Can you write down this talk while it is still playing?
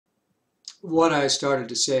what I started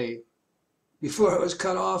to say before I was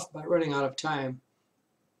cut off by running out of time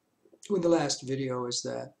with the last video is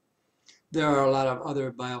that there are a lot of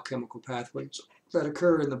other biochemical pathways that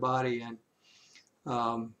occur in the body, and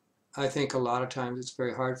I think a lot of times it's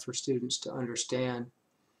very hard for students to understand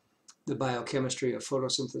the biochemistry of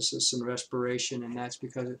photosynthesis and respiration, and that's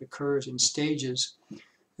because it occurs in stages,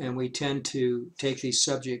 and we tend to take these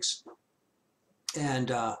subjects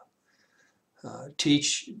and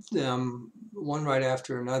teach them one right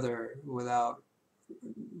after another without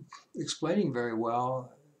explaining very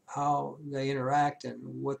well how they interact and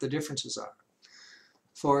what the differences are.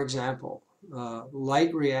 For example,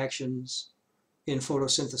 light reactions in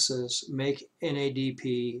photosynthesis make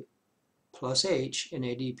NADP plus H,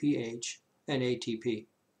 NADPH, and ATP.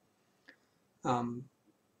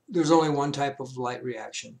 There's only one type of light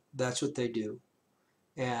reaction. That's what they do.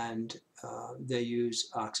 And they use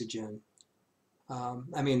oxygen.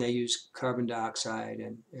 They use carbon dioxide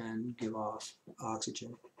and give off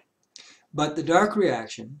oxygen. But the dark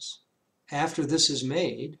reactions, after this is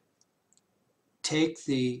made, take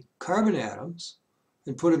the carbon atoms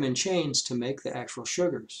and put them in chains to make the actual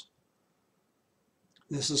sugars.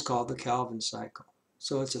 This is called the Calvin cycle.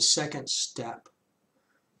 So it's a second step.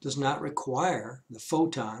 Does not require the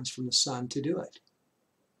photons from the sun to do it.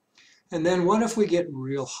 And then what if we get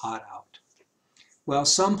real hot out? Well,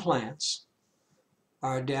 some plants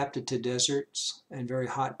are adapted to deserts and very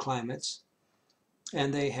hot climates,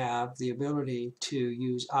 and they have the ability to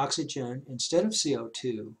use oxygen instead of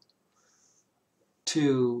CO2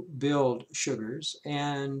 to build sugars,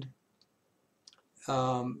 and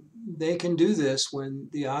they can do this when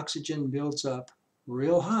the oxygen builds up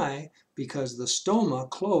real high because the stoma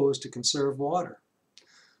closed to conserve water.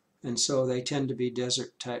 And so they tend to be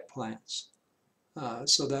desert type plants.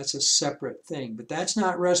 So that's a separate thing. But that's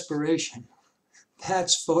not respiration.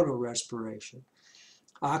 That's photorespiration.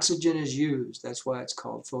 Oxygen is used. That's why it's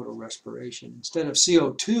called photorespiration instead of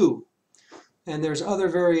CO2. And there's other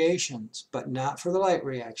variations, but not for the light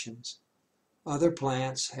reactions. Other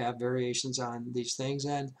plants have variations on these things,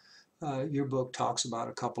 and your book talks about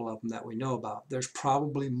a couple of them that we know about. There's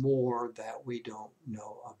probably more that we don't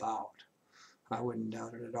know about. I wouldn't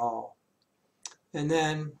doubt it at all. And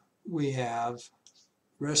then we have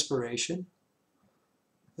respiration.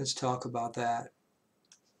 Let's talk about that.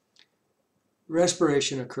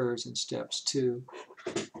 Respiration occurs in steps too.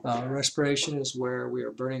 Respiration is where we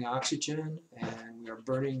are burning oxygen and we are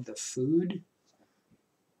burning the food,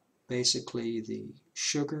 basically the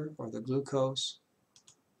sugar or the glucose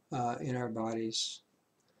in our bodies.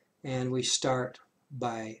 And we start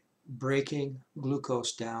by breaking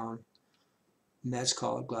glucose down, and that's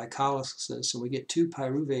called glycolysis, and we get two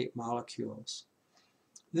pyruvate molecules.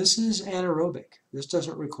 This is anaerobic. This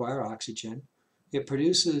doesn't require oxygen. It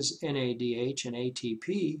produces NADH and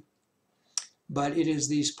ATP, but it is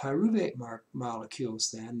these pyruvate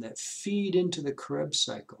molecules then that feed into the Krebs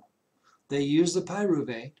cycle. They use the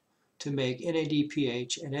pyruvate to make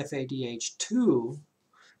NADPH and FADH2,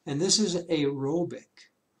 and this is aerobic,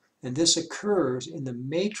 and this occurs in the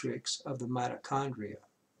matrix of the mitochondria.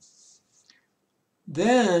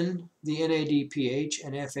 Then the NADPH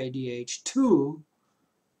and FADH2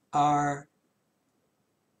 are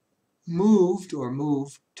moved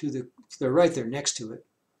to they're right there next to it.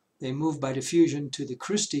 They move by diffusion to the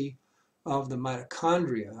cristae of the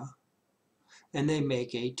mitochondria, and they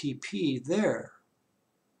make ATP there.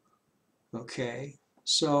 Okay,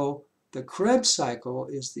 so the Krebs cycle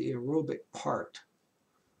is the aerobic part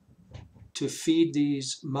to feed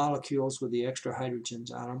these molecules with the extra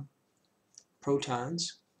hydrogens on them,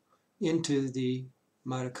 protons, into the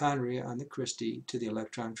mitochondria on the cristae to the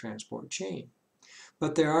electron transport chain.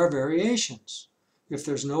 But there are variations. If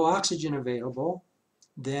there's no oxygen available,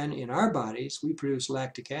 then in our bodies we produce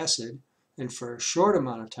lactic acid, and for a short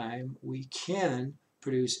amount of time we can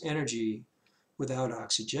produce energy without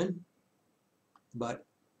oxygen, but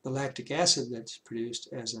the lactic acid that's produced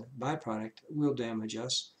as a byproduct will damage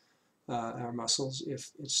us, our muscles,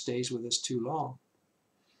 if it stays with us too long.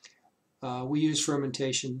 We use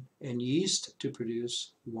fermentation and yeast to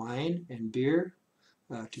produce wine and beer,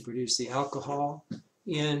 to produce the alcohol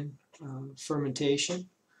in fermentation.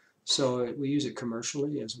 So we use it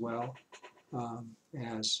commercially as well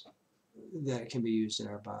as that it can be used in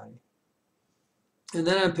our body. And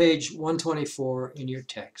then on page 124 in your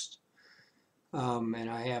text, and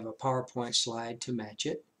I have a PowerPoint slide to match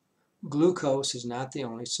it, glucose is not the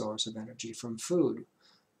only source of energy from food.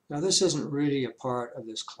 Now this isn't really a part of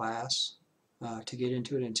this class to get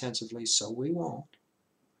into it intensively, so we won't.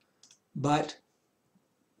 But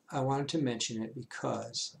I wanted to mention it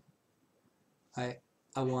because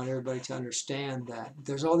I want everybody to understand that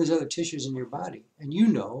there's all these other tissues in your body. And you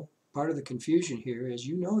know, part of the confusion here is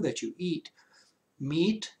you know that you eat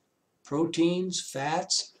meat, proteins,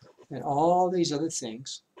 fats, and all these other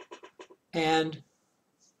things. And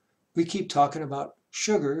we keep talking about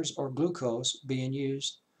sugars or glucose being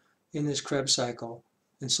used in this Krebs cycle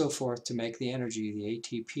and so forth to make the energy, the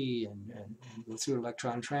ATP, and go through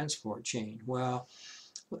electron transport chain. Well,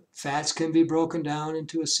 fats can be broken down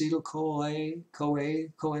into acetyl-CoA,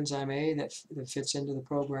 coenzyme A that fits into the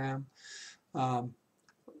program.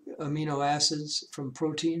 Amino acids from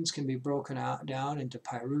proteins can be broken down into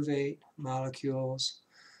pyruvate molecules.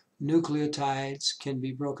 Nucleotides can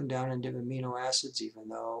be broken down into amino acids, even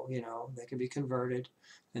though, they can be converted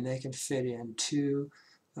and they can fit into,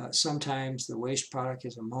 sometimes the waste product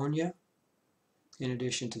is ammonia in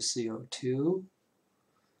addition to CO2.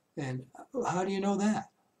 And how do you know that?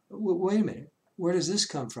 Wait a minute, where does this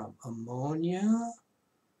come from? Ammonia?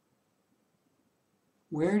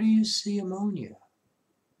 Where do you see ammonia?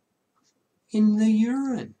 In the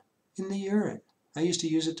urine. In the urine. I used to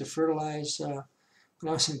use it to fertilize. When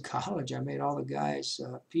I was in college, I made all the guys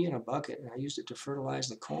pee in a bucket, and I used it to fertilize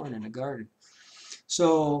the corn in the garden.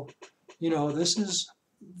 So, this is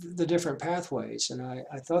the different pathways, and I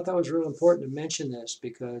thought that was real important to mention this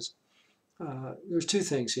because there's two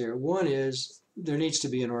things here. One is there needs to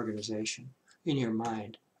be an organization in your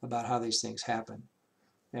mind about how these things happen,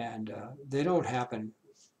 and they don't happen.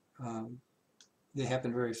 They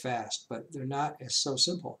happen very fast, but they're not so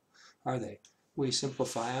simple, are they? We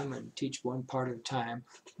simplify them and teach one part at a time,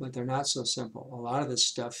 but they're not so simple. A lot of this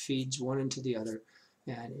stuff feeds one into the other,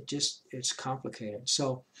 and it's complicated.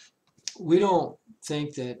 So I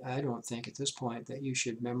don't think at this point that you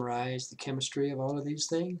should memorize the chemistry of all of these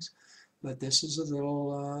things, but this is a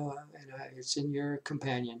little, it's in your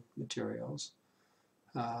companion materials.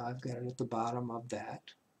 I've got it at the bottom of that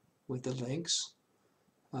with the links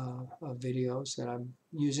of videos that I'm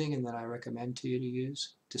using and that I recommend to you to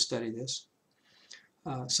use to study this.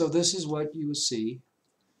 So this is what you will see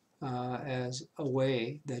as a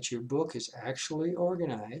way that your book is actually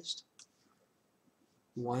organized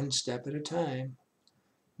one step at a time.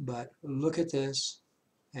 But look at this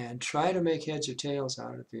and try to make heads or tails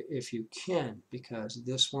out of it if you can, because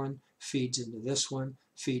this one feeds into this one,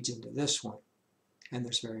 feeds into this one, and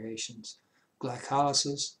there's variations.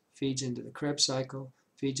 Glycolysis feeds into the Krebs cycle,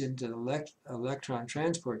 feeds into the electron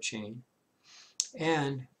transport chain,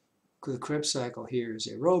 and the Krebs cycle here is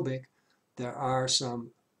aerobic. There are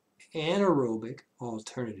some anaerobic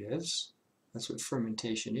alternatives. That's what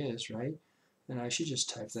fermentation is, right? And I should just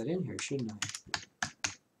type that in here, shouldn't I?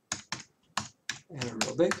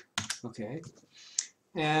 Anaerobic, okay.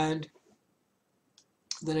 And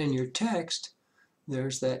then in your text,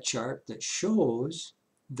 there's that chart that shows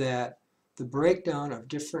that the breakdown of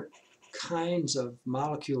different kinds of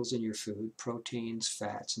molecules in your food, proteins,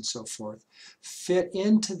 fats, and so forth, fit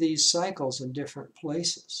into these cycles in different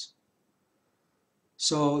places.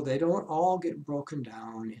 So they don't all get broken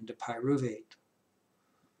down into pyruvate.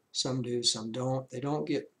 Some do, some don't. They don't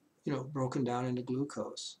get, broken down into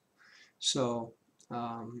glucose. So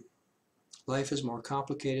life is more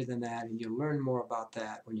complicated than that, and you'll learn more about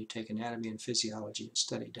that when you take anatomy and physiology and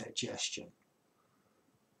study digestion.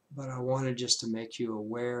 But I wanted just to make you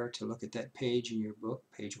aware to look at that page in your book,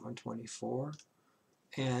 page 124,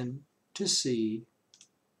 and to see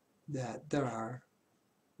that there are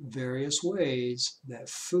various ways that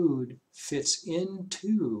food fits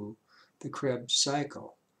into the Krebs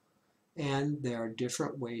cycle. And there are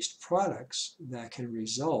different waste products that can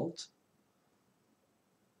result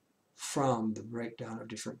from the breakdown of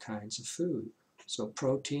different kinds of food. So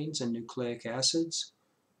proteins and nucleic acids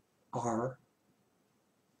are,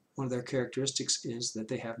 one of their characteristics is that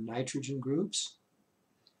they have nitrogen groups.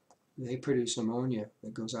 They produce ammonia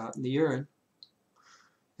that goes out in the urine,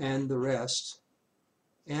 and the rest,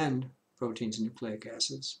 and proteins and nucleic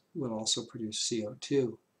acids, will also produce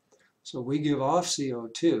CO2. So we give off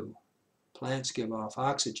CO2, plants give off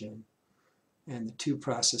oxygen, and the two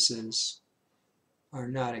processes are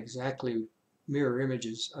not exactly mirror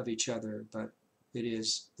images of each other, but it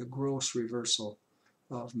is the gross reversal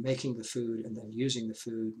of making the food and then using the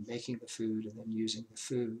food, making the food and then using the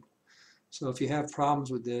food. So if you have problems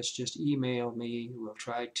with this, just email me. We'll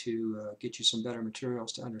try to get you some better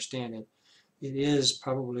materials to understand it. It is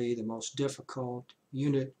probably the most difficult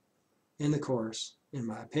unit in the course, in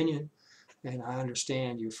my opinion, and I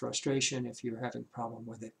understand your frustration if you're having a problem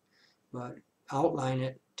with it. But outline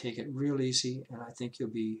it, take it real easy, and I think you'll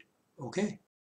be okay.